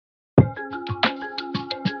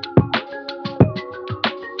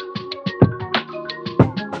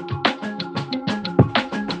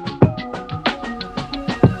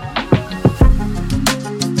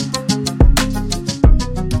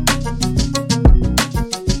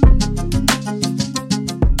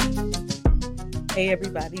Hey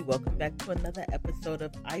everybody, welcome back to another episode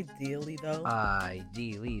of Ideally Though.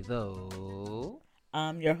 Ideally, though.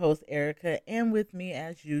 I'm your host Erica, and with me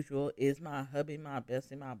as usual is my hubby, my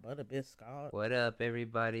bestie, my butterbit Scott. What up,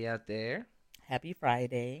 everybody out there? Happy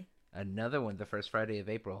Friday. Another one, the first Friday of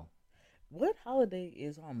April. What holiday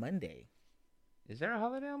is on Monday? Is there a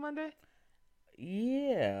holiday on Monday?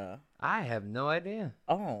 Yeah. I have no idea.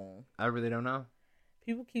 Oh. I really don't know.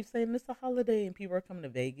 People keep saying it's a holiday and people are coming to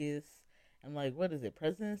Vegas. I'm like, what is it,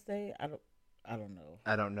 President's Day? I don't know.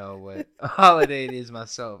 I don't know what holiday it is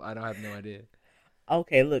myself. I don't have no idea.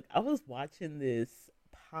 Okay, look, I was watching this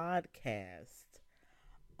podcast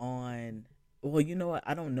on, well, you know what?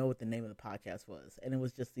 I don't know what the name of the podcast was. And it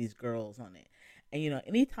was just these girls on it. And,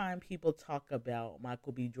 anytime people talk about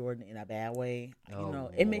Michael B. Jordan in a bad way,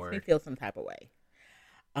 it makes me feel some type of way.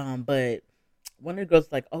 But one of the girls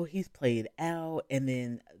was like, oh, he's played out. And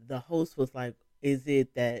then the host was like, is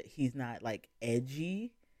it that he's not like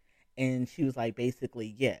edgy? And she was like,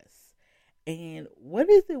 basically, yes. And what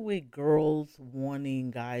is it with girls wanting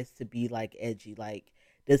guys to be like edgy? Like,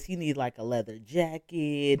 does he need like a leather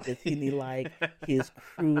jacket? Does he need like his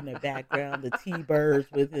crew in the background, the T-Birds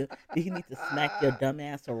with him? Do he need to smack your dumb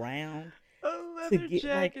ass around? A leather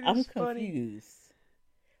jacket I'm is confused. Funny.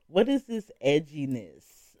 What is this edginess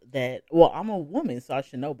that? Well, I'm a woman, so I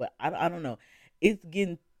should know, but I don't know. It's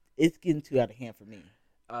getting too out of hand for me.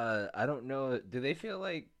 I don't know. Do they feel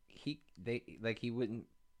like he wouldn't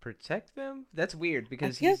protect them? That's weird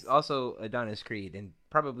because he's also Adonis Creed and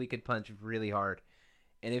probably could punch really hard.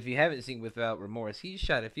 And if you haven't seen Without Remorse, he's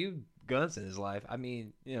shot a few guns in his life. I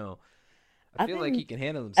mean, I feel like he can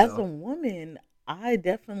handle himself. As a woman, I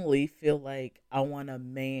definitely feel like I want a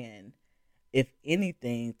man, if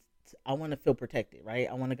anything, I want to feel protected, right?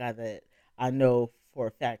 I want a guy that I know for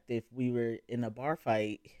a fact if we were in a bar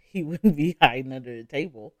fight, he wouldn't be hiding under the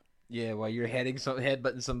table. Yeah, while you're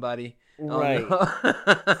headbutting somebody. Right.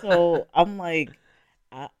 So I'm like,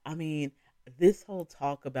 I mean, this whole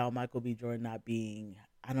talk about Michael B. Jordan not being,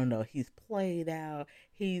 I don't know, he's played out,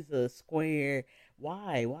 he's a square.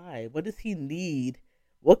 Why? What does he need?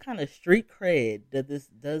 What kind of street cred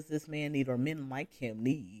does this man need, or men like him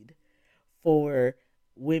need, for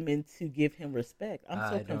women to give him respect? I'm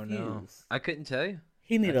so confused. Don't know. I couldn't tell you.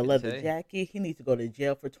 He need a leather jacket. He needs to go to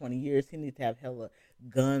jail for 20 years. He needs to have hella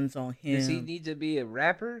guns on him. Does he need to be a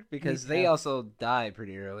rapper? Because they also died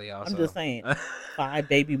pretty early also. I'm just saying, 5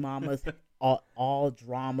 baby mamas, all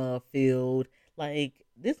drama filled. Like,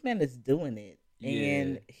 this man is doing it. Yeah.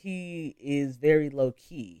 And he is very low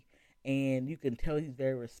key. And you can tell he's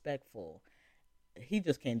very respectful. He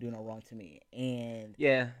just can't do no wrong to me. And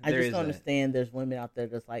yeah, I just don't understand there's women out there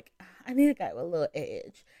that's like, I need a guy with a little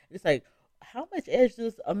edge. It's like, how much edge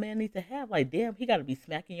does a man need to have? Like, damn, he got to be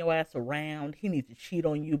smacking your ass around. He needs to cheat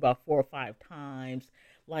on you about 4 or 5 times.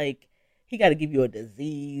 Like, he got to give you a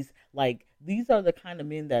disease. Like, these are the kind of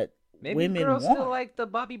men that maybe women girls want. Still like the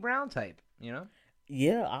Bobby Brown type,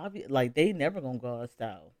 Yeah, like, they never gonna go out of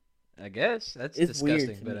style. I guess it's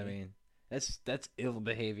disgusting, but me. I mean, that's ill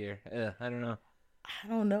behavior. I don't know. I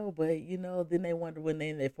don't know, but then they wonder when they're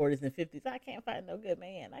in their 40s and 50s. I can't find no good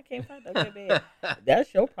man. I can't find no good man.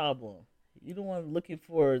 That's your problem. You the one looking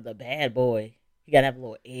for the bad boy. You gotta have a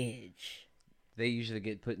little edge. They usually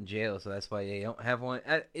get put in jail, so that's why they don't have one.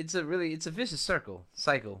 It's a vicious cycle.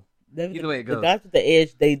 Either way it goes. The guys with the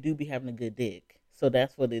edge, they do be having a good dick. So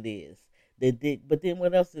that's what it is. The dick. But then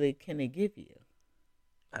what else can they give you?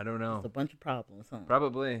 I don't know. It's a bunch of problems, huh?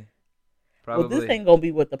 Probably. Well, this ain't gonna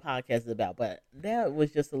be what the podcast is about, but that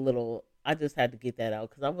was just a little. I just had to get that out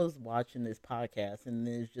because I was watching this podcast and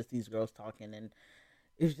there's just these girls talking, and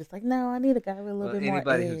it was just like, no, I need a guy with a little bit more edge.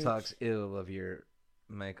 Anybody who talks ill of your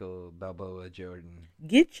Michael Balboa Jordan,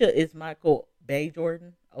 it's Michael Bay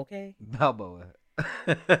Jordan, okay? Balboa.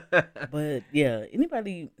 But yeah,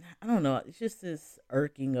 anybody, I don't know. It's just this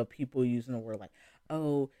irking of people using the word like,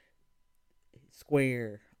 oh,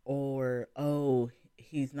 square, or oh,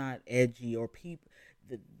 he's not edgy, or people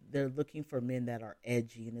they're looking for men that are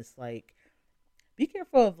edgy, and it's like, be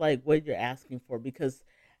careful of like what you're asking for, because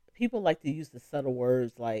people like to use the subtle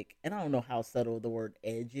words like, and I don't know how subtle the word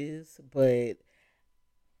edge is, but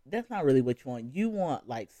that's not really what you want. You want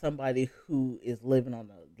like somebody who is living on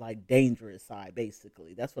the like dangerous side,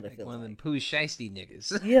 basically. That's what it feels like. One of them poo shiesty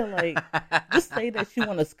niggas. Yeah, like just say that you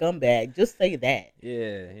want a scumbag. Just say that.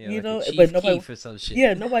 Yeah, like but nobody for some shit.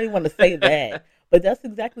 Yeah, nobody want to say that. But that's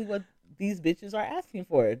exactly what these bitches are asking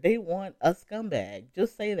for. They want a scumbag.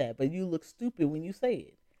 Just say that. But you look stupid when you say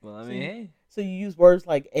it. Well, I mean, hey. So you use words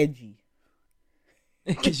like edgy.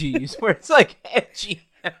 Because you use words like edgy.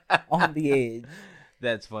 On the edge.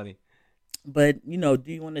 That's funny. But do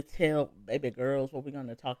you want to tell baby girls what we're going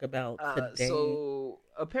to talk about today? So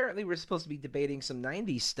apparently we're supposed to be debating some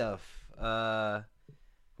 90s stuff. From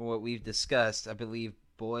what we've discussed, I believe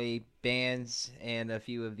boy bands and a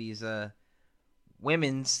few of these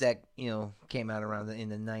women's that came out around in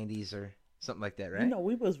the 90s or something like that, right?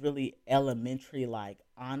 We was really elementary, like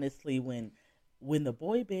honestly, when the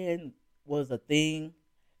boy band was a thing,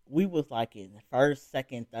 we was like in first,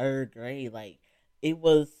 second, third grade. Like it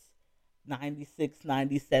was 96,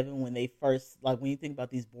 97 when they first, like when you think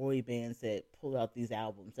about these boy bands that pulled out these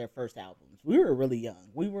albums, their first albums. We were really young.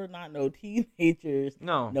 We were not no teenagers,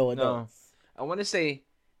 No, no no. adults. I want to say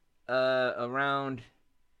around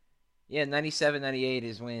 97, 98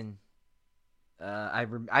 is when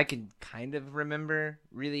I can kind of remember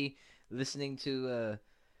really listening to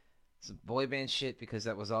some boy band shit because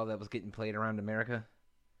that was all that was getting played around America.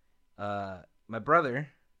 My brother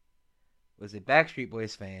was a Backstreet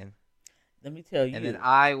Boys fan. Let me tell you. And then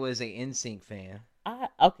I was a NSYNC fan. I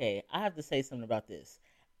have to say something about this.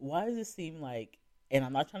 Why does it seem like, and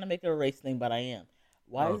I'm not trying to make it a race thing, but I am.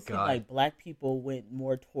 Why does it seem like black people went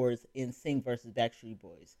more towards NSYNC versus Backstreet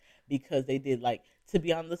Boys? Because they did, like, let's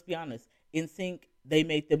be honest, NSYNC, they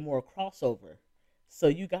made them more crossover. So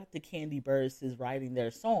you got the Candy Birds writing their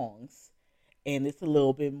songs, and it's a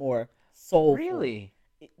little bit more soulful. Really?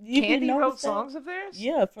 Candy wrote songs of theirs?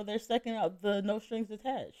 Yeah, for their second the No Strings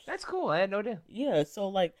Attached. That's cool. I had no idea. Yeah, so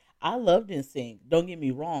like I loved NSYNC. Don't get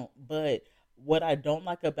me wrong, but what I don't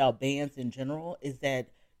like about bands in general is that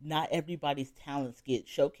not everybody's talents get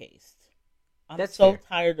showcased. That's so fair.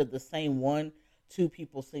 tired of the same 1-2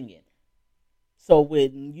 people singing. So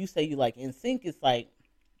when you say you like NSYNC, it's like,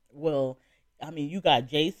 well, I mean, you got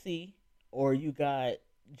JC or you got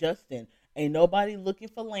Justin. Ain't nobody looking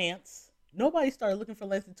for Lance. Nobody started looking for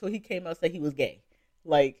Lance until he came out and said he was gay.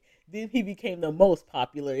 Like, then he became the most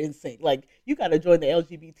popular NSYNC. Like, you got to join the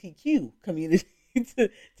LGBTQ community to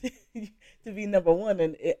be number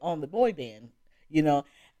one on the boy band.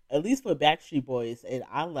 At least for Backstreet Boys, and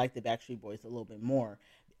I like the Backstreet Boys a little bit more.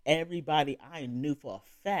 Everybody I knew for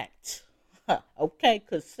a fact,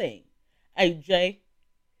 could sing. Hey, Jay,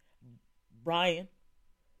 Brian,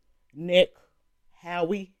 Nick,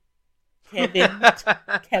 Howie,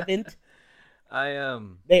 Kevin.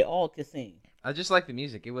 They all could sing. I just like the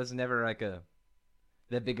music. It was never like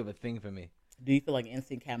that big of a thing for me. Do you feel like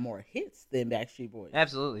NSYNC had more hits than Backstreet Boys?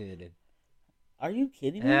 Absolutely, they did. Are you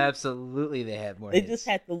kidding me? Absolutely, they had more hits. They just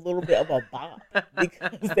had the little bit of a bop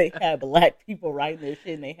because they had black people writing their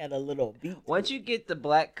shit and they had a little beat. Once you get the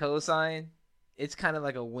black cosign, it's kind of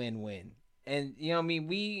like a win-win. And, I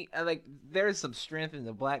mean, there's some strength in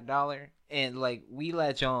the black dollar, and, like, we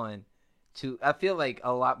latch on to, I feel like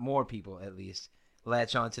a lot more people, at least,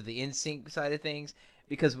 latch on to the NSYNC side of things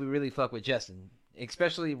because we really fuck with Justin.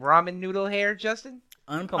 Especially ramen noodle hair, Justin.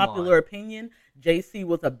 Unpopular opinion, JC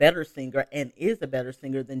was a better singer and is a better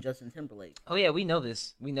singer than Justin Timberlake. Oh, yeah, we know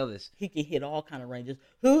this. He can hit all kind of ranges.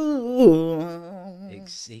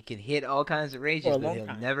 He can hit all kinds of ranges, but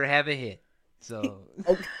he'll never have a hit. So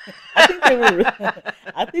I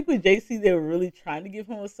think with JC they were really trying to give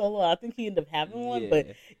him a solo. I think he ended up having one, but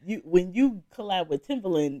when you collab with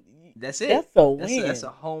Timberland, that's it. That's a win. That's a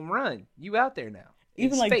home run. You out there now.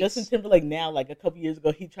 Even like Justin Timberlake now, like a couple years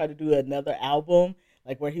ago, he tried to do another album,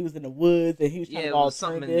 like where he was in the woods and he was trying to go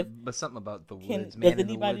alternative. Something about the woods, man in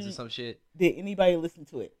the woods or some shit. Did anybody listen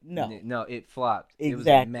to it? No, it flopped. Exactly. It was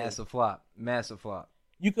a massive flop.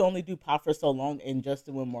 You could only do pop for so long, and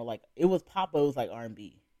Justin went more like it was pop, but it was like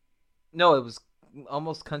R&B. No, it was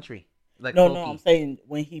almost country. Like no, I'm saying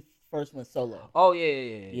when he first went solo. Oh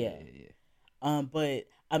yeah. But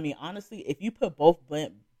I mean, honestly, if you put both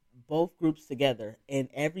groups together and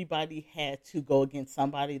everybody had to go against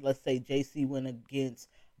somebody, let's say JC went against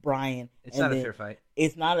Brian. It's not a fair fight.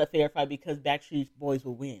 It's not a fair fight because Backstreet Boys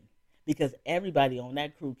will win because everybody on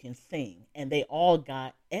that crew can sing, and they all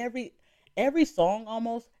got every song,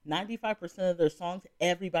 almost 95% of their songs,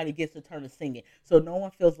 everybody gets a turn to singing. So no one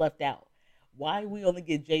feels left out. Why we only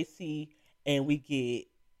get JC and we get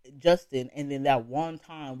Justin, and then that one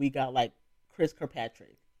time we got like Chris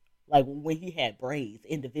Kirkpatrick, like when he had braids,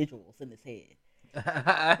 individuals in his head.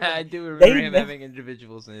 I do remember him having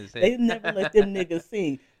individuals in his head. They never let them niggas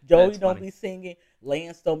sing. Joey don't be singing,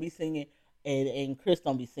 Lance don't be singing, and Chris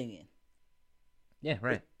don't be singing. Yeah,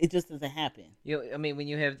 right. It just doesn't happen. I mean, when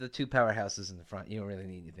you have the two powerhouses in the front, you don't really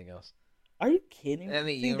need anything else. Are you kidding me? I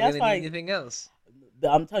mean, you don't really need anything else.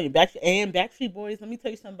 I'm telling you, Backstreet Boys, let me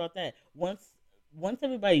tell you something about that. Once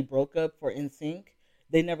everybody broke up for NSYNC,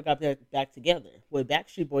 they never got back together. With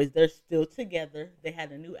Backstreet Boys, they're still together. They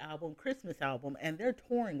had a new album, Christmas album, and they're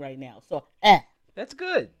touring right now. So, That's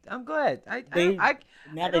good. I'm glad. They now I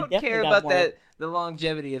they don't definitely care got about more. that. The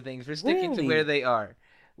longevity of things. We're sticking to where Really? they are.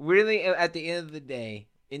 Really, at the end of the day,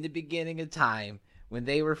 in the beginning of time, when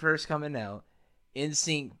they were first coming out,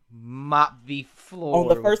 NSYNC mopped the On the floor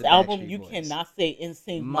with the first album, Backstreet you Boys. cannot say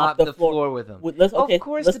NSYNC mopped Mopped the the floor. floor with them. Let's Of okay.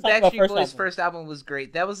 course, Let's the talk about Backstreet first Boys' album. first album was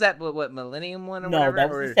great. That was that what Millennium one or No, whatever. that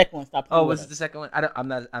was the Or second one. Stop oh, playing with was it us. the second one? I'm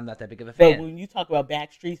not that big of a But fan. when you talk about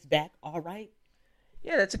Backstreet's Back, all right,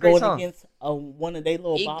 Yeah, that's a great going song. against one of their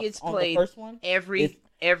little It bops gets on the played first one, it's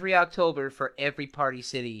every October for every Party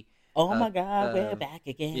City. oh Uh, my God, we're uh, back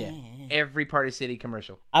yeah, again. every Party City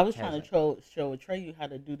commercial I was has trying to that. show Trey you how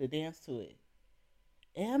to do the dance to it.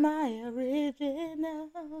 Am I original?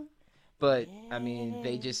 But I mean,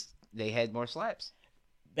 Yeah. they had more slaps.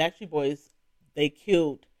 Backstreet Boys, they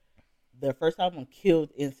killed their first album,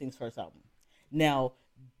 killed NSYNC's first album. Now,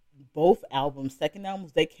 both albums, second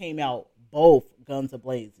albums, they came out both guns a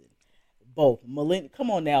blazing. Both.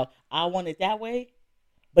 Come on now, I Want It That Way,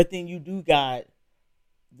 but then you do got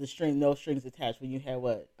the string, no strings attached when you had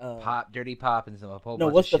what? Pop, Dirty Pop, and a whole No,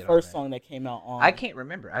 bunch of what's the shit on first there. song that came out I on? can't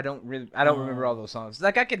remember. I don't remember all Um, those songs.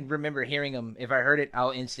 Like I can remember hearing them. If I heard it,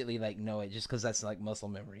 I'll instantly like know it just because that's like muscle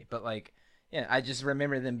memory. But like, yeah, I just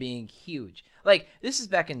remember them being huge. Like this is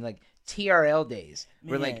back in like TRL days,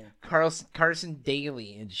 where like man, Carson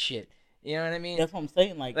Daly and shit. You know what I mean? that's what I'm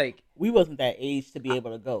saying. Like, Like we wasn't that age to be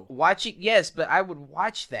able to go. watching, yes, but I would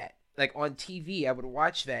watch that like on TV. I would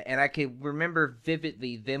watch that, and I could remember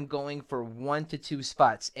vividly them going for 1 to 2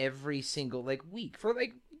 spots every single like week for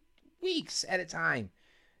like weeks at a time.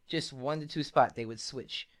 Just 1 to 2 spot, they would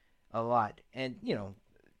switch a lot, and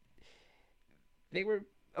they were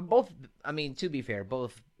both. I mean, to be fair,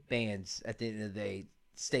 both bands at the end of the day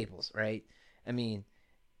staples, right? I mean,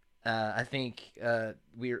 I think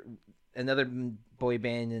we're another boy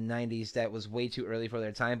band in the 90's that was way too early for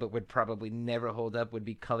their time, but would probably never hold up would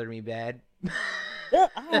be Color Me Bad. I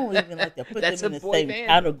don't even like to put That's them a in the boy same band.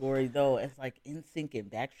 category though as like NSYNC and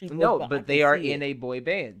Backstreet Boys, No, but I but can they are see in it. a boy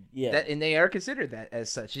band. Yeah, That and they are considered that as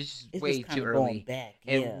such. It's just it's way just kind too of going early back.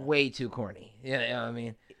 Yeah, and way too corny. Yeah, I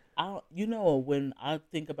mean, you know, when I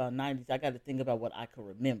think about '90s, I got to think about what I can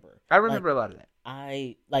remember. I Like remember a lot of that.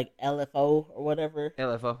 I like LFO or whatever.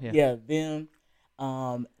 LFO, yeah. Yeah, them.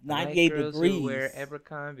 I like 98 girls who degrees. wear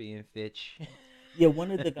Abercrombie and Fitch. Yeah,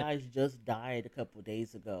 one of the guys just died a couple of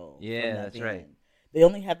days ago from Yeah, that that's band. right. They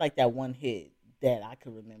only had like that one hit that I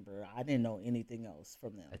could remember. I didn't know anything else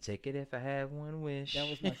from them. I take it if I had one wish. That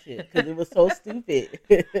was my shit because it was so stupid.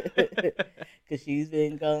 Because she's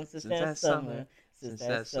been gone since that summer. Since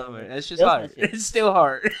that summer. That's just That was my hard. shit. It's still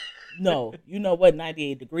hard. No, you know what?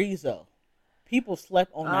 98 degrees though. People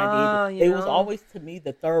slept on 98. They was always to me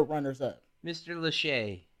the third runners up. Mr.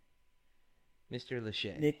 Lachey. Mr.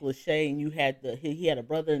 Lachey. Nick Lachey, and you had he had a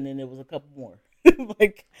brother, and then there was a couple more.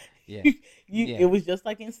 Like, Yeah. It was just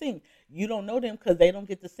like in Sing. You don't know them because they don't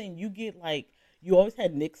get to sing. You get like you always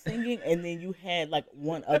had Nick singing, and then you had like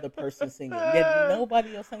one other person singing. Then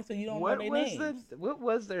nobody else sang, so you don't know their names. What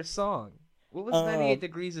was their song? What was Uh, 98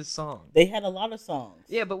 Degrees' song? They had a lot of songs.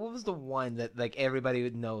 Yeah, but what was the one that like everybody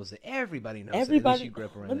knows? That everybody knows. Everybody, at least you grew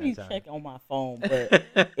up around let me that time. check on my phone. But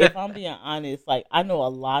if I'm being honest, like I know a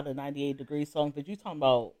lot of 98 Degrees songs, but you talking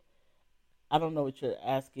about, I don't know what you're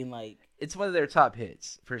asking. Like, It's one of their top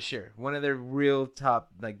hits for sure. One of their real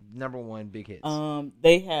top, like #1 big hits.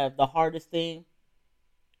 they have The Hardest Thing.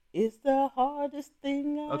 It's the hardest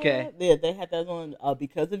thing. Okay. Yeah, they had that on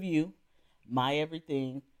Because of You, My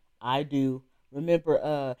Everything, I Do.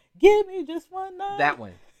 Remember, Give Me Just One Night. That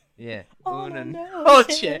one. Yeah. Oh,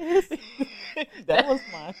 shit. That was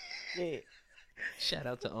my shit. Shout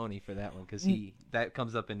out to Oni for that one because that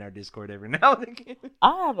comes up in our Discord every now and again.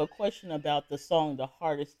 I have a question about the song "The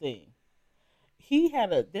Hardest Thing."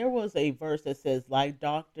 There was a verse that says, "Like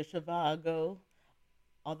Dr. Zhivago,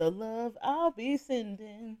 all the love I'll be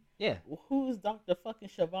sending." Yeah. Who's Dr. fucking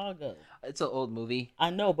Zhivago? It's an old movie. I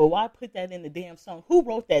know, but why put that in the damn song? Who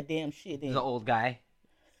wrote that damn shit in? He's an old guy.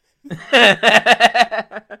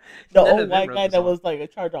 The old white guy that was like in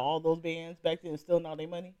charge of all those bands back then, stealing all their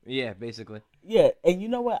money. Yeah, basically. Yeah, and you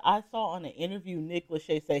know what? I saw on an interview, Nick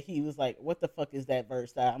Lachey said he was like, "What the fuck is that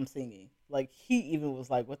verse that I'm singing?" Like he even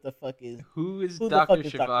was like, "What the fuck is?" Who is the Dr. fuck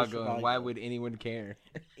is Zhivago and why would anyone care?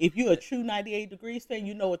 If you're a true 98 Degrees fan,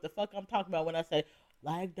 you know what the fuck I'm talking about when I say,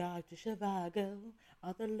 "Like Dr. Zhivago,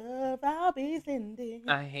 all the love I'll be sending."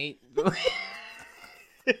 I hate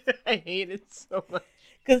it so much.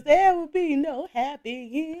 Cause there will be no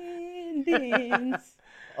happy endings.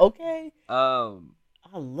 Okay? I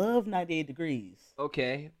love 98 Degrees.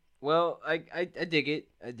 Okay. Well, I dig it.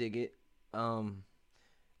 I dig it.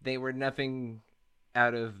 They were nothing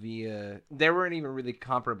out of the. They weren't even really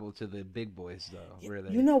comparable to the big boys, though, were You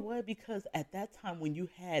they? know what? Because at that time when you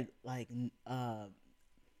had like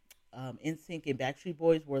NSYNC and Backstreet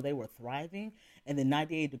Boys where they were thriving, and then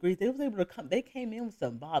 98 Degrees, they was able to come. They came in with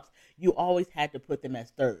some bops. You always had to put them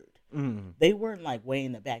as third. Mm. They weren't like way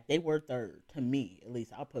in the back. They were third to me, at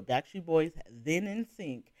least. I'll put Backstreet Boys, then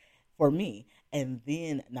NSYNC for me, and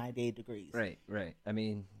then 98 Degrees. Right, right. I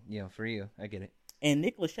mean, for you, I get it. And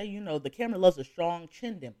Nick Lachey, the camera loves a strong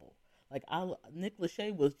chin dimple. Like Nick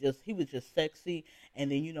Lachey was just sexy,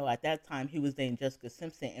 and then at that time he was dating Jessica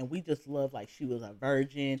Simpson, and we just loved like she was a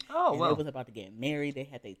virgin, Oh and they well. was about to get married. They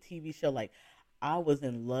had their TV show. Like I was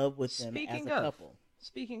in love with them as Speaking a of, couple.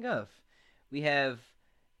 speaking of, we have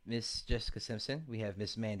Miss Jessica Simpson, we have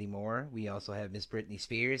Miss Mandy Moore, we also have Miss Britney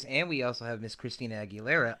Spears, and we also have Miss Christina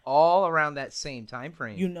Aguilera, all around that same time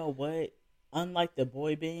frame. You know what? Unlike the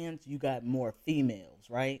boy bands, you got more females,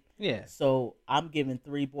 right? Yeah. So I'm giving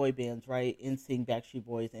three boy bands, right? NSYNC, Backstreet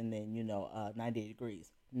Boys, and then 98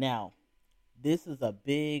 Degrees. Now, this is a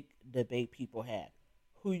big debate people have.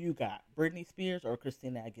 Who you got, Britney Spears or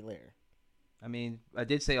Christina Aguilera? I mean, I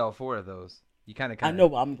did say all four of those. You kind I of. know,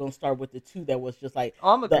 but I'm gonna start with the two that was just like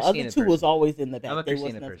Oh, I'm a the other Christina two was person. always in the I'm back. a They was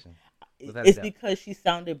Christina not. person, without a It's doubt. because she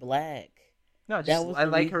sounded black. No, That just was I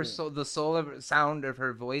the like her reason. the soul of sound of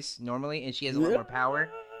her voice normally, and she has a lot Yeah. more power,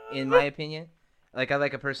 in my opinion. Like I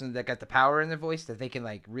like a person that got the power in their voice that they can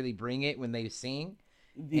like really bring it when they sing.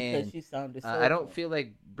 Because And she sounded I don't soulful. feel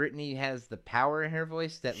like Britney has the power in her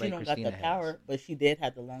voice that She like don't got the Christina has. power, but she did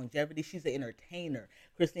have the longevity. She's an entertainer.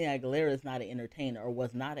 Christina Aguilera is not an entertainer, or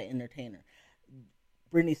was not an entertainer.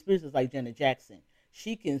 Britney Spears is like Janet Jackson.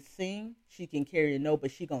 She can sing, she can carry a note,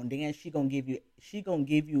 but she gonna dance. She gonna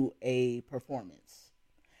give you a performance.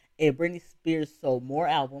 And Britney Spears sold more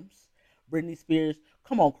albums. Britney Spears,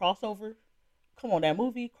 come on, crossover. Come on, that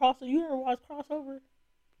movie crossover. You ever watch crossover?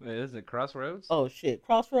 Wait, is it Crossroads? Oh shit,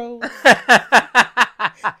 Crossroads.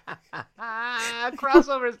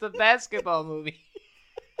 Crossover is the basketball movie.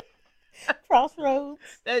 Crossroads.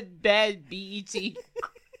 That bad BET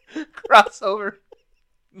crossover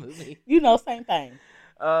movie. Same thing.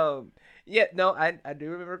 Um, yeah, no, I do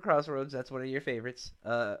remember Crossroads. That's one of your favorites.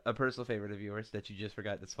 A personal favorite of yours that you just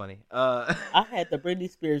forgot. That's funny. I had the Britney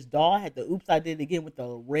Spears doll. I had the Oops I Did It Again with the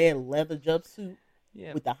red leather jumpsuit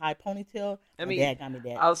yeah. with the high ponytail. I My mean, dad got me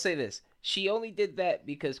that. I'll say this: she only did that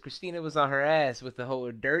because Christina was on her ass with the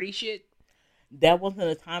whole dirty shit. That wasn't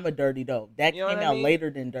a time of Dirty though. That You know what came I out mean? later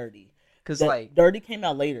than Dirty. Cause The like Dirty came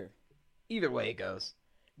out later. either way it goes,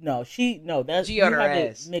 No, that she on you her had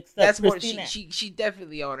ass. it mixed up. That's more. Christina, She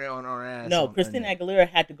definitely on her ass. no, Christina Aguilera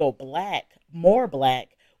had to go black, more black,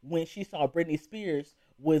 when she saw Britney Spears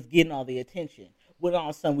was getting all the attention. When all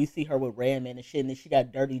of a sudden we see her with Redman and shit, and then she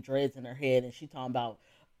got dirty dreads in her head, and she talking about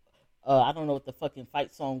I don't know what the fucking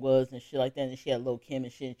fight song was and shit like that. And she had Lil Kim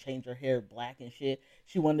and shit and changed her hair black and shit.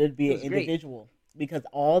 She wanted to be It an was great. individual because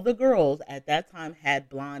all the girls at that time had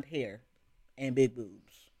blonde hair and big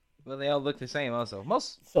boobs. Well, they all look the same. Also,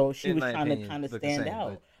 most, So she in was my trying to opinion, kind of look the stand same.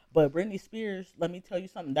 out. But Britney Spears, let me tell you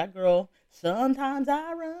something. That girl, sometimes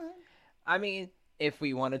I run. I mean, if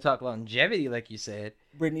we want to talk longevity, like you said,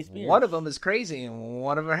 Britney Spears. one of them is crazy, and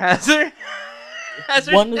one of her has her.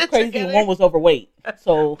 One was crazy together, and one was overweight.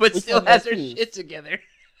 So, but which still one has you her choose? shit together.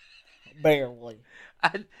 Barely.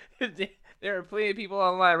 I, there are plenty of people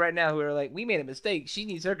online right now who are like, "We made a mistake. She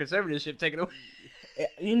needs her conservatorship taken away."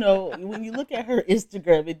 When you look at her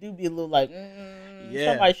Instagram, it do be a little like, Yeah.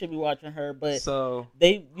 somebody should be watching her. But So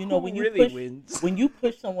they, who when you really push, wins? when you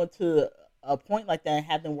push someone to a point like that and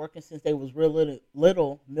have them working since they was real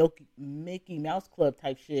little Mickey Mouse Club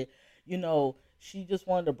type shit, she just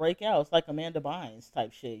wanted to break out. It's like Amanda Bynes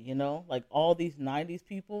type shit, like all these 90s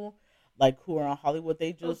people, like who are on Hollywood,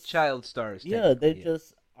 they Those just, child stars. yeah, they Yeah.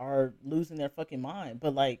 just are losing their fucking mind.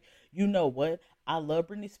 But like, you know what? I love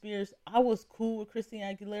Britney Spears. I was cool with Christina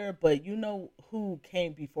Aguilera, but you know who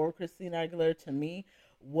came before Christina Aguilera to me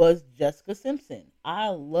was Jessica Simpson. I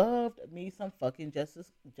loved me some fucking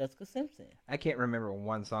Jessica Simpson. I can't remember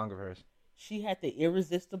one song of hers. She had the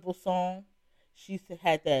Irresistible song. She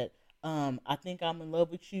had that I Think I'm in Love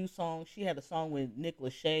with You song. She had a song with Nick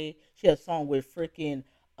Lachey. She had a song with freaking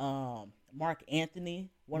Mark Anthony,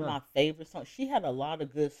 one of Huh. my favorite songs. She had a lot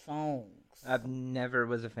of good songs. I've never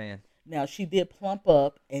was a fan. Now she did plump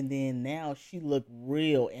up, and then now she looked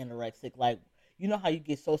real anorexic. Like, you know how you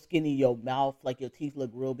get so skinny, your mouth, like your teeth look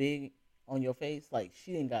real big on your face. Like,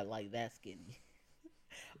 she didn't got like that skinny.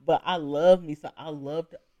 But I love me. So I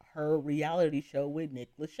loved her reality show with Nick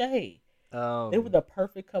Lachey. They were Um, the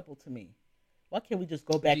perfect couple to me. Why can't we just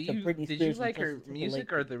go back to Britney did you Spears and like her Justin music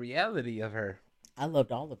Timberlake? or the reality of her? I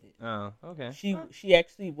loved all of it. Oh, okay. She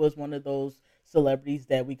actually was one of those celebrities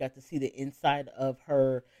that we got to see the inside of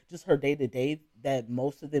her, just her day to day, that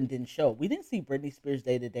most of them didn't show. We didn't see Britney Spears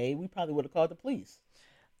day to day. We probably would have called the police.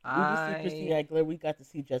 We didn't see Christina I Aguilera. We got to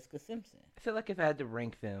see Jessica Simpson. feel like if I had to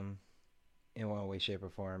rank them in one way, shape, or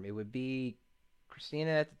form, it would be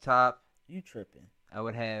Christina at the top. You tripping? I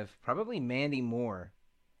would have probably Mandy Moore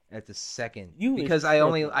at the second You is because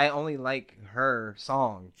tripping. I only like her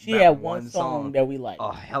song. She That had one one song song that we liked.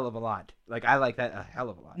 a hell of a lot. Like I like that a hell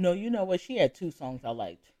of a lot. No, you know what? She had two songs I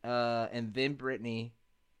liked. And then Britney,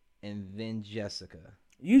 and then Jessica.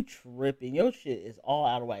 You tripping? Your shit is all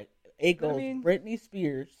out of whack. It I goes mean, Britney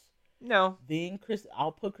Spears, no. then Chris.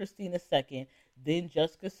 I'll put Christina second, then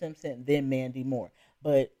Jessica Simpson, then Mandy Moore.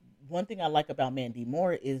 But one thing I like about Mandy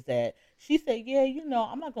Moore is that she said, "Yeah,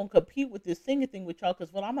 I'm not gonna compete with this singing thing with y'all,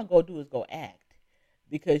 because what I'm gonna go do is go act,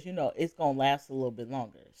 because it's gonna last a little bit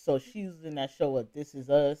longer." So she's in that show of This Is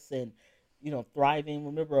Us and Thriving.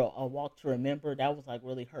 Remember a Walk to Remember? That was like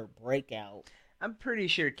really her breakout. I'm pretty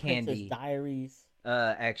sure Princess Candy Diaries.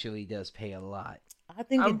 Actually does pay a lot. I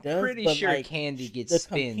think I'm it does, pretty but sure like Candy gets the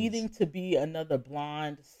spins. competing to be another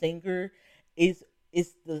blonde singer is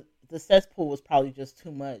the cesspool was probably just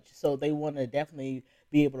too much. So they want to definitely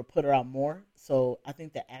be able to put her out more. So I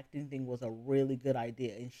think the acting thing was a really good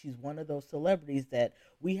idea, and she's one of those celebrities that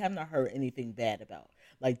we have not heard anything bad about.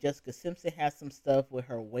 Like Jessica Simpson has some stuff with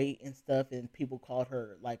her weight and stuff, and people called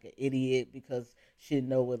her like an idiot because she didn't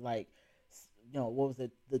know what, like, what was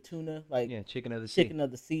it, the tuna, like, Yeah, Chicken of the Sea. chicken of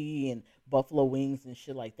the sea and buffalo wings and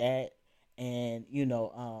shit like that. And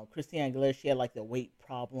Christina Aguilera, she had like the weight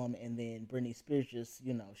problem, and then Britney Spears just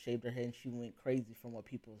shaved her head and she went crazy from what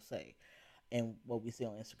people say and what we see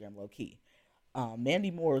on Instagram, low key.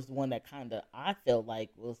 Mandy Moore is the one that kind of I felt like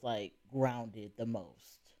was like grounded the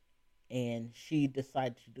most, and she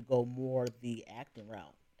decided to go more the acting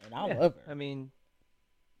route, and I love her. I mean,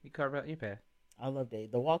 you carve out your path. I love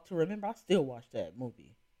that. The Walk to Remember. I still watch that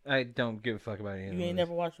movie. I don't give a fuck about any of You ain't those.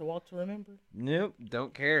 never watched A Walk to Remember? Nope,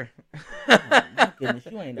 don't care. Oh my goodness,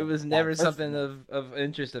 you ain't. It was never something of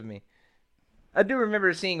interest of me. I do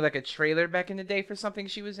remember seeing like a trailer back in the day for something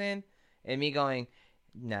she was in, and me going,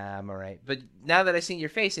 "Nah, I'm alright." But now that I seen your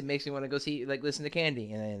face, it makes me want to go see, like, listen to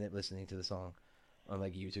Candy, and I end up listening to the song on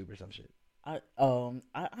like YouTube or some shit. I know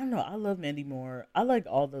I love Mandy Moore. I like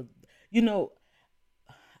all the, you know,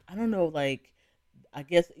 I don't know, like, I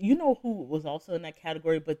guess who was also in that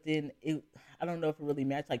category, but then I don't know if it really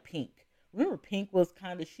matched, like Pink. Remember Pink was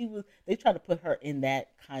kind of, they tried to put her in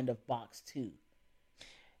that kind of box too.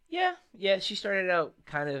 Yeah, she started out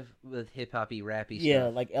kind of with hip hoppy, rappy Yeah,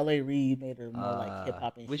 stuff. like L.A. Reid made her more like hip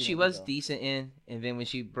hop, and Which she she wanted to was go. decent in, and then when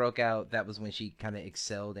she broke out, that was when she kind of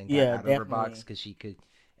excelled and got Yeah, out of her box definitely. because she could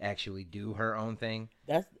actually do her own thing.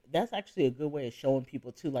 That's actually a good way of showing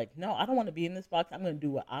people too. Like, no, I don't want to be in this box. I'm gonna do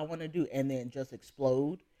what I want to do, and then just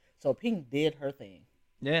explode. So Pink did her thing.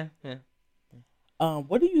 Yeah.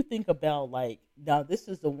 What do you think about, like, now this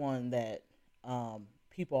is the one that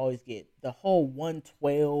people always get, the whole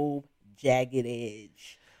 112 Jagged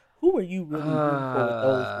Edge. Who are you really rooting for with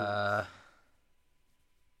those groups?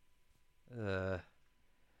 Uh,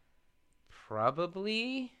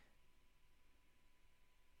 probably.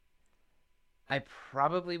 I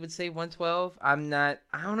probably would say 112. I'm not.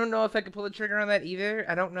 I don't know if I could pull the trigger on that either.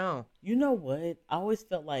 I don't know. You know what? I always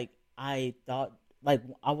felt like I thought like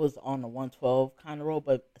I was on the 112 kind of road,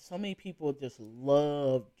 but so many people just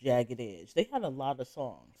love Jagged Edge. They had a lot of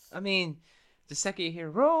songs. I mean, the second you hear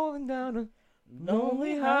 "rolling down a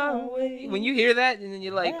Lonely lonely highway," when highway, you hear that, and then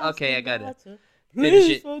you're like, "Okay, I asking gotta God to finish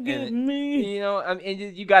please it," forgive and me. I mean,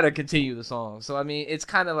 and you gotta continue the song. So I mean, it's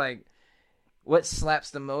kind of like what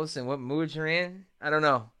slaps the most and what mood you're in. I don't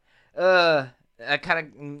know. Uh, I kind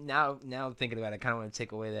of now I'm thinking about it. I kind of want to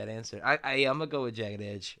take away that answer. I'm gonna go with Jagged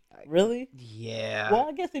Edge. Really? Yeah. Well,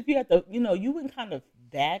 I guess if you had to, you went kind of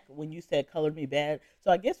back when you said "Color Me Bad,"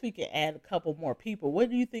 so I guess we could add a couple more people. What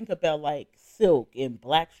do you think about like Silk and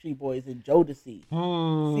Blackstreet Boys and Jodeci?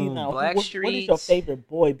 See now, what is your favorite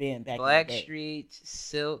boy band back in the day? Blackstreet,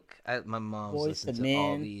 Silk. My mom's Boys to listened to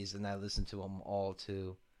all Men. these, and I listened to them all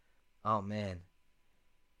too. Oh man.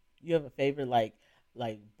 You have a favorite like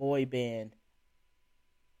boy band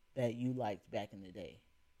that you liked back in the day?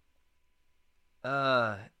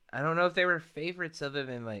 I don't know if they were favorites other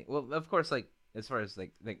than like, well, of course, like as far as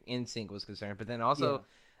like NSYNC was concerned, but then Yeah. also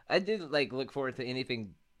I did like look forward to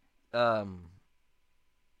anything um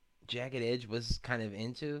Jagged Edge was kind of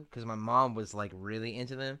into because my mom was like really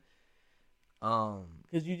into them.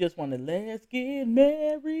 Because you just want to let's get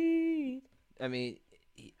married. I mean,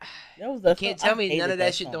 You can't tell me none of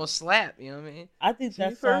that shit don't slap. You know what I mean? I think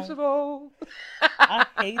that song. First of all, I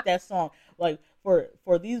hate that song. Like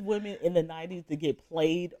for these women in the 90s to get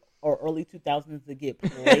played, or early 2000s to get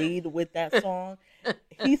played with that song,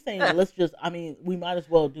 he's saying, we might as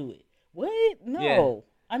well do it. What? No. Yeah.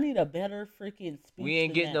 I need a better freaking speech. We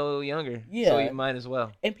ain't getting no younger. Yeah. So you might as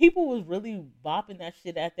well. And people was really bopping that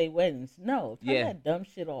shit at their weddings. No. Turn that dumb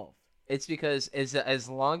shit off. It's because as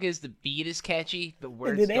long as the beat is catchy, the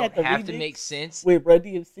words don't have to make sense. With Run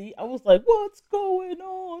DMC, I was like, what's going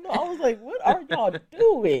on? I was like, what are y'all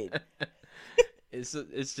doing? It's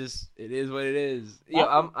just, it is what it is.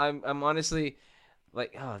 I'm honestly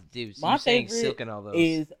like, oh, dude, so my saying Silk and all those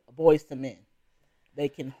is Boyz II Men. They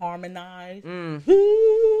can harmonize. Yeah,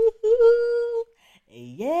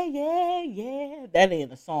 yeah, yeah. That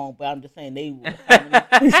ain't a song, but I'm just saying they were.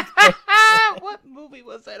 What movie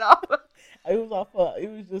was that off? It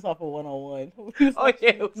was just off of 101. It was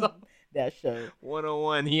off that show.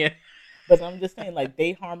 101, yeah. But I'm just saying, like,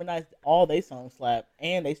 they harmonized all their songs slap,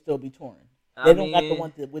 and they still be touring. They don't got the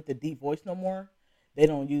one with the deep voice no more. They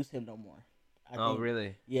don't use him no more. I think,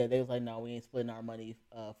 really? Yeah, they was like, no, we ain't splitting our money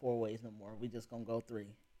 4 ways no more. We just gonna go 3.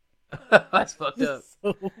 That's fucked up.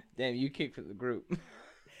 So, damn, you kicked from the group.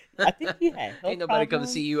 I think he had health Ain't nobody problems. come to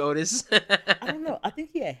see you, Otis. I don't know. I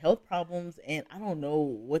think he had health problems, and I don't know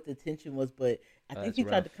what the tension was, but I think he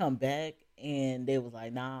tried to come back, and they was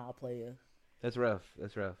like, nah, I'll play you. That's rough.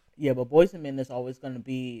 Yeah, but Boyz II Men is always going to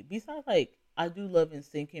be, besides, like, I do love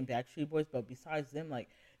NSYNC and Backstreet Boys, but besides them, like,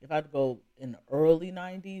 if I had to go in the early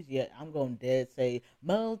 90s, yeah, I'm going dead say,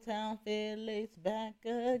 Motown Phillies back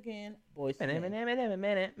again. Boyz II Men.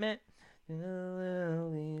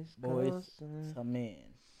 Boyz II Men.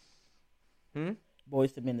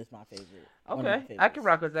 Boyz II Men is my favorite. Okay, I can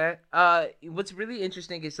rock with that. What's really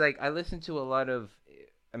interesting is, like, I listen to a lot of,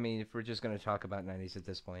 I mean, if we're just going to talk about 90s at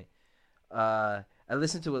this point, I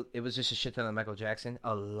listened to it was just a shit ton of Michael Jackson,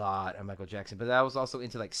 a lot of Michael Jackson, but I was also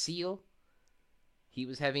into, like, Seal. He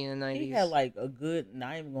was heavy in the 90s. He had, like, a good,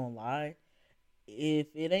 not even gonna lie, if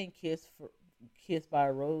it ain't Kiss by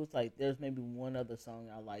a Rose, like, there's maybe one other song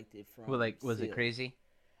I liked it from. Well, like, was Seal. It Crazy?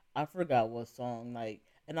 I forgot what song, like,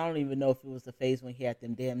 and I don't even know if it was the phase when he had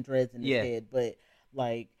them damn dreads in his head, but,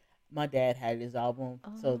 like, my dad had his album,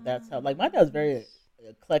 so that's how, like, my dad's very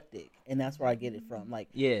eclectic, and that's where I get it from. Like,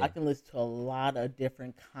 I can listen to a lot of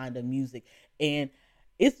different kind of music, and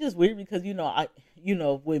it's just weird because,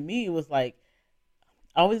 with me, it was like,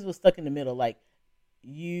 I always was stuck in the middle, like,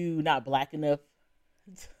 you not black enough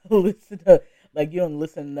to listen to, like, you don't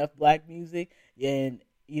listen to enough black music, and,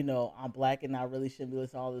 I'm black and I really shouldn't be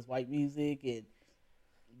listening to all this white music, and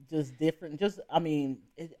just different,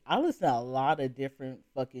 I listen to a lot of different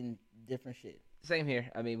shit. Same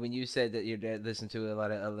here. I mean, when you said that your dad listened to a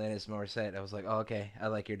lot of Alanis Morissette, I was like, oh, okay, I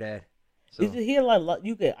like your dad. So he had like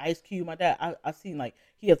you get Ice Cube. My dad, I seen like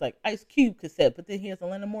he has like Ice Cube cassette, but then he has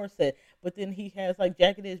Alanis Morissette, but then he has like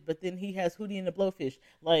Jagged Edge, but then he has Hootie and the Blowfish.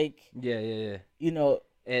 Like yeah.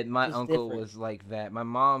 And my uncle was like that. My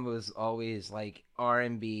mom was always like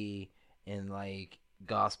R&B and like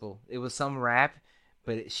gospel. It was some rap,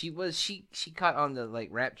 but she caught on the like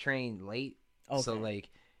rap train late. Okay. So like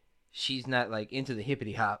she's not like into the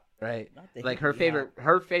hippity hop, right? Like her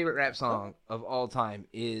favorite rap song of all time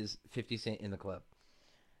is 50 Cent in the Club.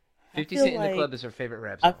 50 Cent in the Club is her favorite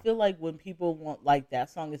rap song. I feel like when people want like that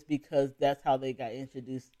song, it's because that's how they got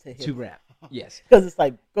introduced to hip-hop. To rap. Yes. Because it's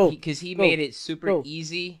like, because he made it super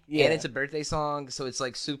easy, and it's a birthday song, so it's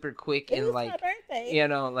like super quick and like,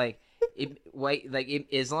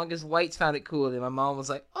 as long as whites found it cool, then my mom was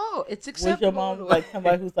like, oh, it's acceptable. Was your mom like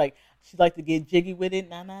somebody who's like, she like to get jiggy with it?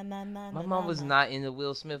 Nah. My mom was not into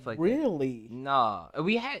Will Smith like really? That. Nah.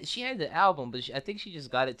 She had the album, but I think she just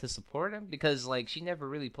got it to support him because like she never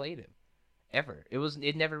really played him. Ever.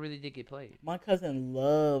 It never really did get played. My cousin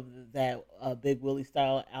loved that Big Willie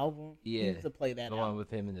style album. Yeah. He used to play that the album. one with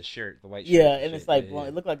him in the shirt, the white shirt. Yeah, and it's like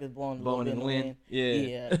it looked like it's blowing in the wind.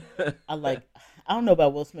 Yeah. I don't know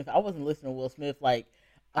about Will Smith. I wasn't listening to Will Smith like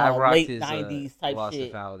I rocked late his 90s type Lost shit.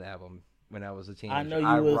 and Found album when I was a teenager. I know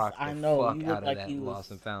you was. Rocked I the know fuck you out look of like that you was.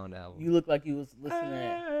 Lost and Found album. You look like you was listening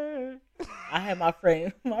to that. I had my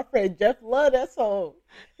friend Jeff loved that song.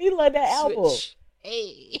 He loved that album.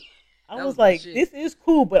 Hey. I was like, this is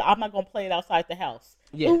cool, but I'm not gonna play it outside the house.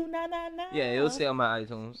 Yeah. Ooh, nah. Yeah, it'll stay on my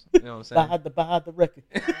iTunes. You know what I'm saying? Buy the record.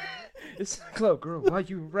 It's a club, girl. Why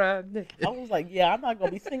you riding? I was like, yeah, I'm not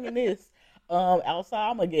gonna be singing this outside.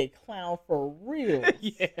 I'm gonna get clowned for real.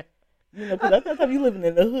 Yeah. You know, because at that time you living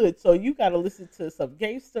in the hood, so you got to listen to some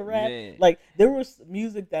gangster rap. Man. Like there was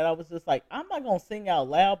music that I was just like, I'm not gonna sing out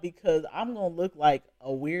loud because I'm gonna look like a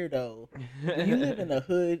weirdo. When you live in the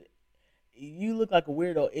hood, you look like a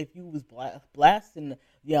weirdo if you was blasting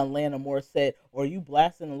Young Lana Morissette or you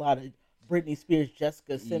blasting a lot of Britney Spears,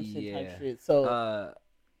 Jessica Simpson type Yeah. shit. So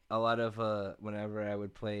A lot of whenever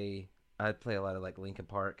I'd play a lot of like Linkin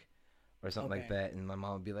Park or something like okay, that, and my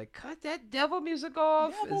mom would be like, "Cut that devil music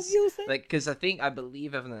off!" devil It's music. like because I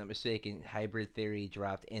believe, if I'm not mistaken, Hybrid Theory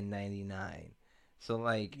dropped in '99, so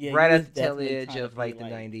like Yeah, right you at was the tail definitely edge trying to of be like the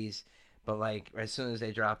like, '90s. But like as soon as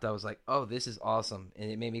they dropped, I was like, "Oh, this is awesome!"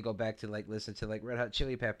 And it made me go back to like listen to like Red Hot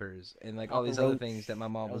Chili Peppers and like all Papa these other things that Roach. my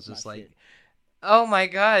mom That was was my just like, shit. "Oh my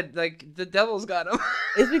god, like the devil's got him."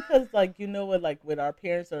 It's because like you know what, like with our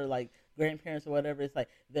parents or like grandparents or whatever, it's like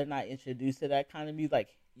they're not introduced to that kind of music. Like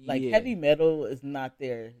Yeah. heavy metal is not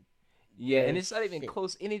Yeah, and their it's not even shit.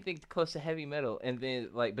 close anything close to heavy metal. And then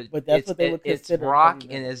like, but But that's what they would it's consider heavy rock,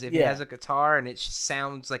 and metal. as if it Yeah. has a guitar and it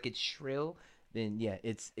sounds like it's shrill, then yeah,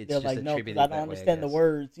 it's They're just like, no, because I attributed don't that way, I understand the guess.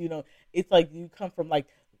 words. You know, it's like you come from like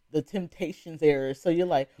the Temptations era, so you're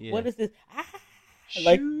like, Yeah. what is this? Ah,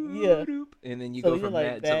 like yeah. Shoot, and then you So go you're from like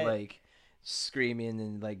that to that. like screaming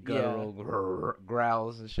and like Yeah. guttural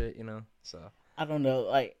growls and shit, you know. So I don't know.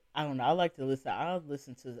 Like I don't know. I like to listen. I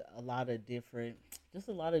listen to a lot of different, just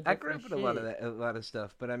a lot of I grew different up with a lot of shit. that, a lot of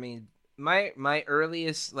stuff. But I mean, my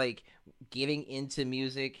earliest like getting into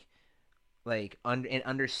music like and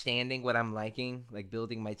understanding what I'm liking, like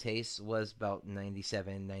building my tastes, was about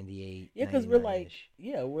 97, 98, Yeah, because 99 ish.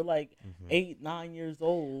 we're like Mm-hmm. 8, 9 years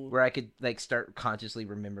old. Where I could like start consciously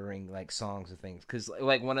remembering like songs and things, because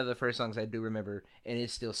like one of the first songs I do remember, and it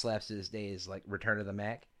still slaps to this day, is like "Return of the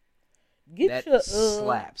Mac." Get That your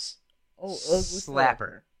slaps, ugly slapper.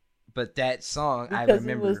 slapper But that song I because it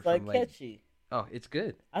remember was from like like, catchy. oh, it's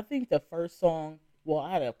good. I think the first song. Well,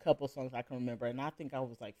 I had a couple songs I can remember, and I think I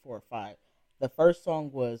was like 4 or 5. The first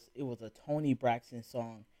song was a Tony Braxton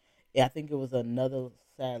song. Yeah, I think it was another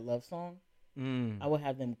sad love song. Mm. I would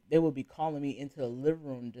have them. They would be calling me into the living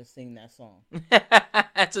room to sing that song.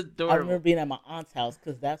 That's I remember adorable. being at my aunt's house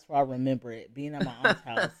because that's where I remember it. Being at my aunt's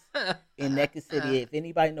house in Nectar City. If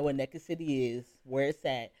anybody know what Nectar City is, where it's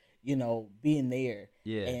at, being there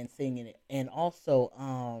Yeah. and singing it. And also,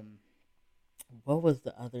 what was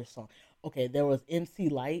the other song? Okay, there was MC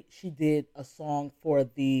Light. She did a song for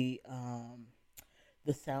the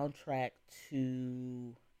soundtrack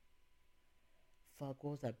to fuck.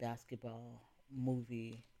 What was that basketball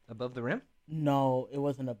movie? Above the rim. No, it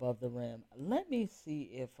wasn't Above the Rim. Let me see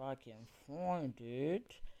if I can find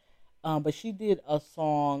it. But she did a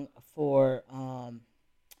song for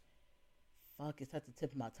fuck, it's at the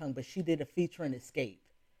tip of my tongue. But she did a featuring Escape,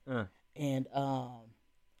 Uh. and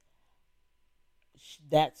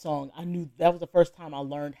that song I knew that was the first time I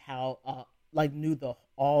learned how like knew the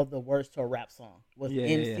all the words to a rap song. Was Yeah, yeah,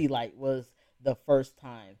 yeah. MC Light was the first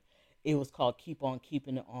time. It was called Keep On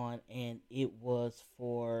Keeping It On, and it was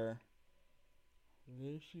for.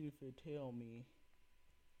 Let's see if it tell me.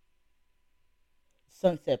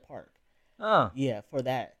 Sunset Park. Oh, Yeah, for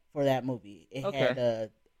that movie. It had okay.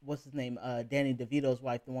 what's his name? Danny DeVito's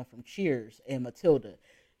wife, the one from Cheers, and Matilda.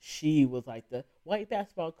 She was like the white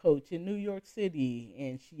basketball coach in New York City,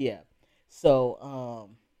 and yeah. So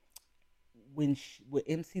when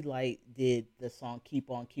MC Light did the song "Keep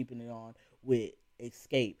On Keeping It On" with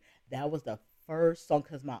Escape, that was the first song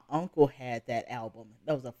because my uncle had that album.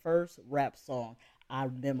 That was the first rap song I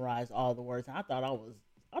memorized all the words. And I thought I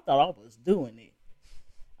was doing it.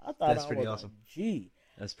 I thought That's I pretty was a awesome. G.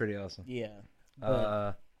 That's pretty awesome. Yeah, but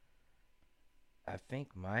Uh, I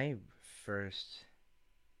think my first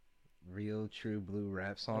real true blue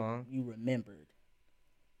rap like song, you remembered.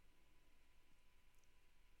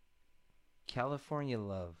 California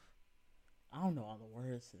Love. I don't know all the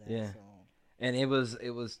words to that Yeah, song. and it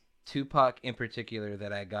was Tupac in particular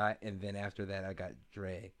that I got, and then after that I got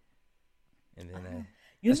Dre, and then Oh, I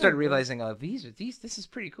you know started what? realizing, oh, these this is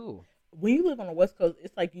pretty cool. When you live on the West Coast,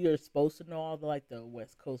 it's like you're supposed to know all the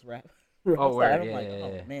West Coast rap Oh, rap side. word, I'm yeah, like, yeah,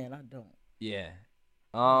 oh yeah, man, I don't. yeah.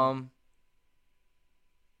 Hmm.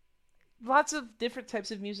 Lots of different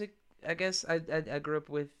types of music. I guess I grew up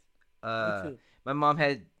with. Me Uh, too. my mom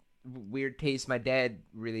had weird taste. My dad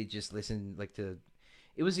really just listened like to.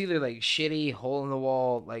 It was either like shitty, hole in the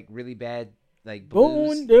wall, like really bad, like blues.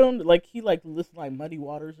 Going down like he like listen like Muddy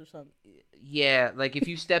Waters or something. Yeah, like if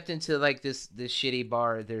you stepped into like this shitty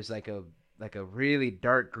bar, there's like a really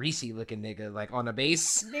dark, greasy looking nigga like on the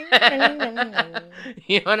bass. Ding, ding, ding, ding.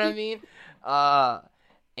 You know what I mean?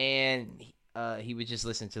 And he would just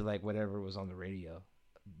listen to like whatever was on the radio.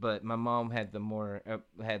 but my mom had a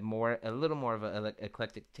little more of a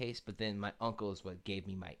eclectic taste. But then my uncle is what gave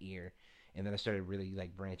me my ear, and then I started really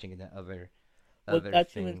like branching into What other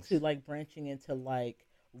got you things. into like branching into like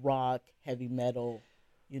rock, heavy metal?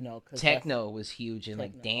 Because Techno was huge and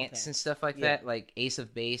like techno. dance Okay. and stuff like Yeah. that. Like Ace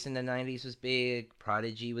of Base in the 90's was big.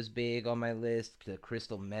 Prodigy was big on my list. The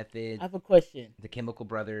Crystal Method, I have a question. the Chemical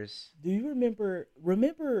Brothers. Do you remember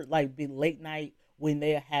like the late night when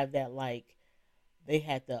they have that like they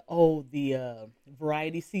had the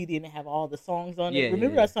variety CD and they have all the songs on it? Yeah,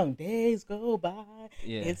 Remember yeah, that song Days Go By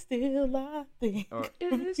yeah. and Still I Think Or of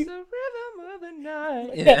it's You? the rhythm of the night.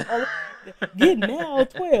 Like that, Yeah. get now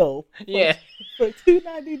 12 Yeah. for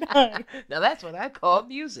 $2.99. Now that's what I call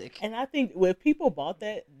music. And I think when people bought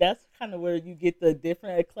that, that's kind of where you get the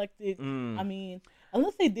different eclectic. I Mm. mean,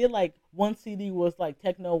 unless they did like one CD was like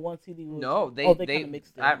techno, one CD was No, like, they kind of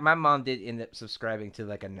mixed it. my mom did end up subscribing to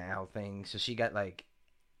like a Now thing, so she got like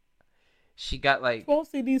 12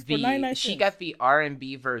 CDs for 99 she cents. got the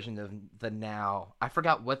R&B version of the Now. I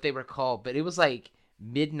forgot what they were called, but it was like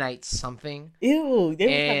midnight something. Ew, they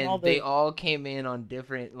were having all And the. they all came in on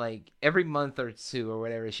different, like every month or two or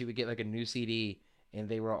whatever. She would get like a new CD, and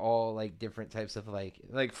they were all like different types of like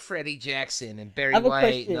Freddie Jackson and Barry I have a White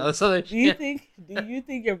question. and all this other Do you shit.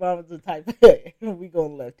 think your mom was the type? We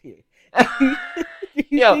going left here. do you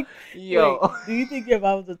Yo, think, yo. wait, do you think your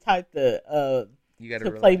mom was the type You gotta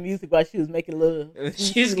to play relax. music while she was making love?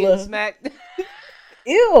 She's getting love? smacked.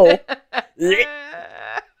 Ew.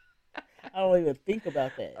 I don't even think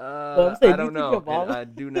about that. But I'm saying, I do you don't think know. your mom? And I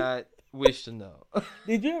do not wish to know.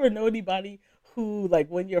 Did you ever know anybody who, like,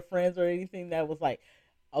 when your friends or anything that was like,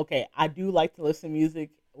 okay, I do like to listen to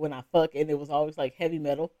music when I fuck, and it was always like heavy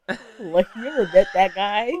metal? Like, you ever met that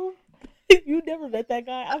guy? You never met that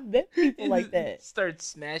guy? I've met people like that. Start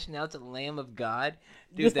smashing out to Lamb of God,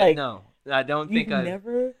 dude. Just That like, no, I don't you've think I've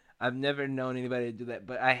never. I've never known anybody to do that,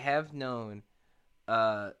 but I have known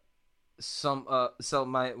some so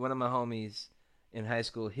my one of my homies in high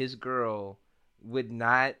school, his girl would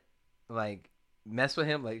not like mess with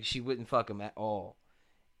him, like she wouldn't fuck him at all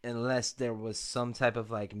unless there was some type of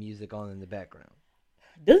like music on in the background.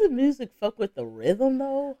 Doesn't music fuck with the rhythm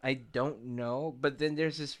though? I don't know, but then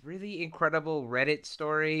there's this really incredible Reddit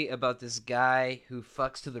story about this guy who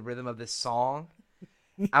fucks to the rhythm of this song.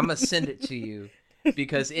 I'm gonna send it to you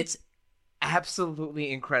because it's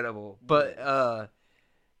absolutely incredible. But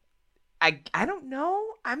I don't know.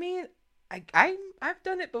 I mean, I've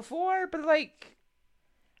done it before, but like,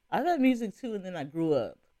 I love music too, and then I grew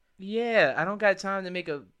up. yeah, I don't got time to make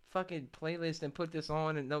a fucking playlist and put this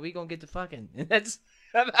on, and no, we gonna get to fucking. And that's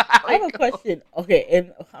how I have it a goes. question. Okay,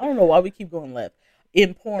 and I don't know why we keep going left.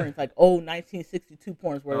 In porns, like old 1962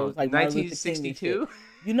 porns, where it was like Martin Luther King and shit. 1962.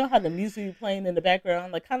 You know how the music be playing in the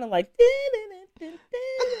background, like kind of like,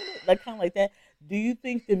 like kind of like that. Do you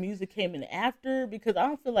think the music came in after? Because I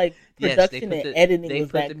don't feel like production and editing they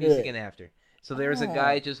was put that the music good. in after. So there was a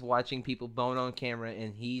guy just watching people bone on camera,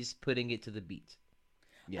 and he's putting it to the beat.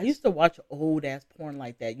 Yes. I used to watch old ass porn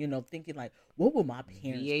like that, thinking like, what would my parents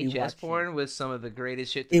be watching? VHS porn was some of the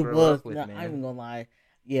greatest shit to It grow was. up with, No, man. I'm even gonna lie.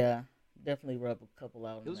 Yeah, definitely rub a couple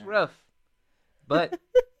out. It was rough, but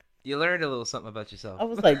you learned a little something about yourself. I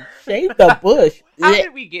was like, shave the bush. How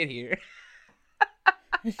did we get here?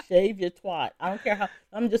 Shave your twat. I don't care how.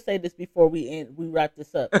 I'm just say this before we wrap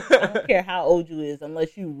this up. I don't care how old you is,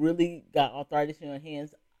 unless you really got arthritis in your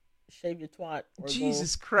hands. Shave your twat. Or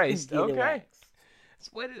Jesus go Christ. get it Okay. waxed.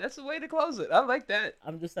 That's the way to close it. I like that.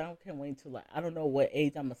 I'm just saying, I can't wait to like. I don't know what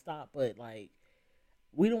age I'm gonna stop, but like,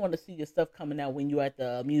 we don't want to see your stuff coming out when you're at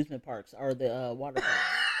the amusement parks or the water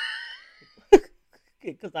parks.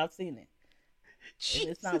 Because I've seen it. And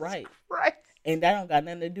it's not right. Christ. And that don't got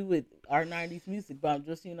nothing to do with our 90s music, but I'm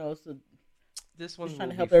just, This one just trying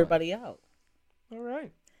to will help be fun. everybody out. All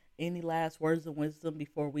right. Any last words of wisdom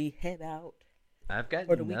before we head out? I've got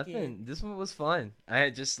for the nothing. weekend? This one was fun. I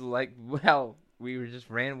had just like, well, we were just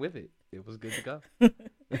ran with it. It was good to go.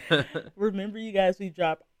 Remember, you guys, we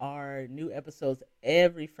drop our new episodes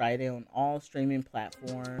every Friday on all streaming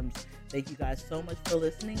platforms. Thank you guys so much for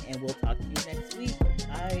listening, and we'll talk to you next week.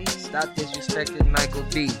 Bye. Stop disrespecting Michael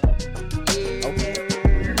B. Okay.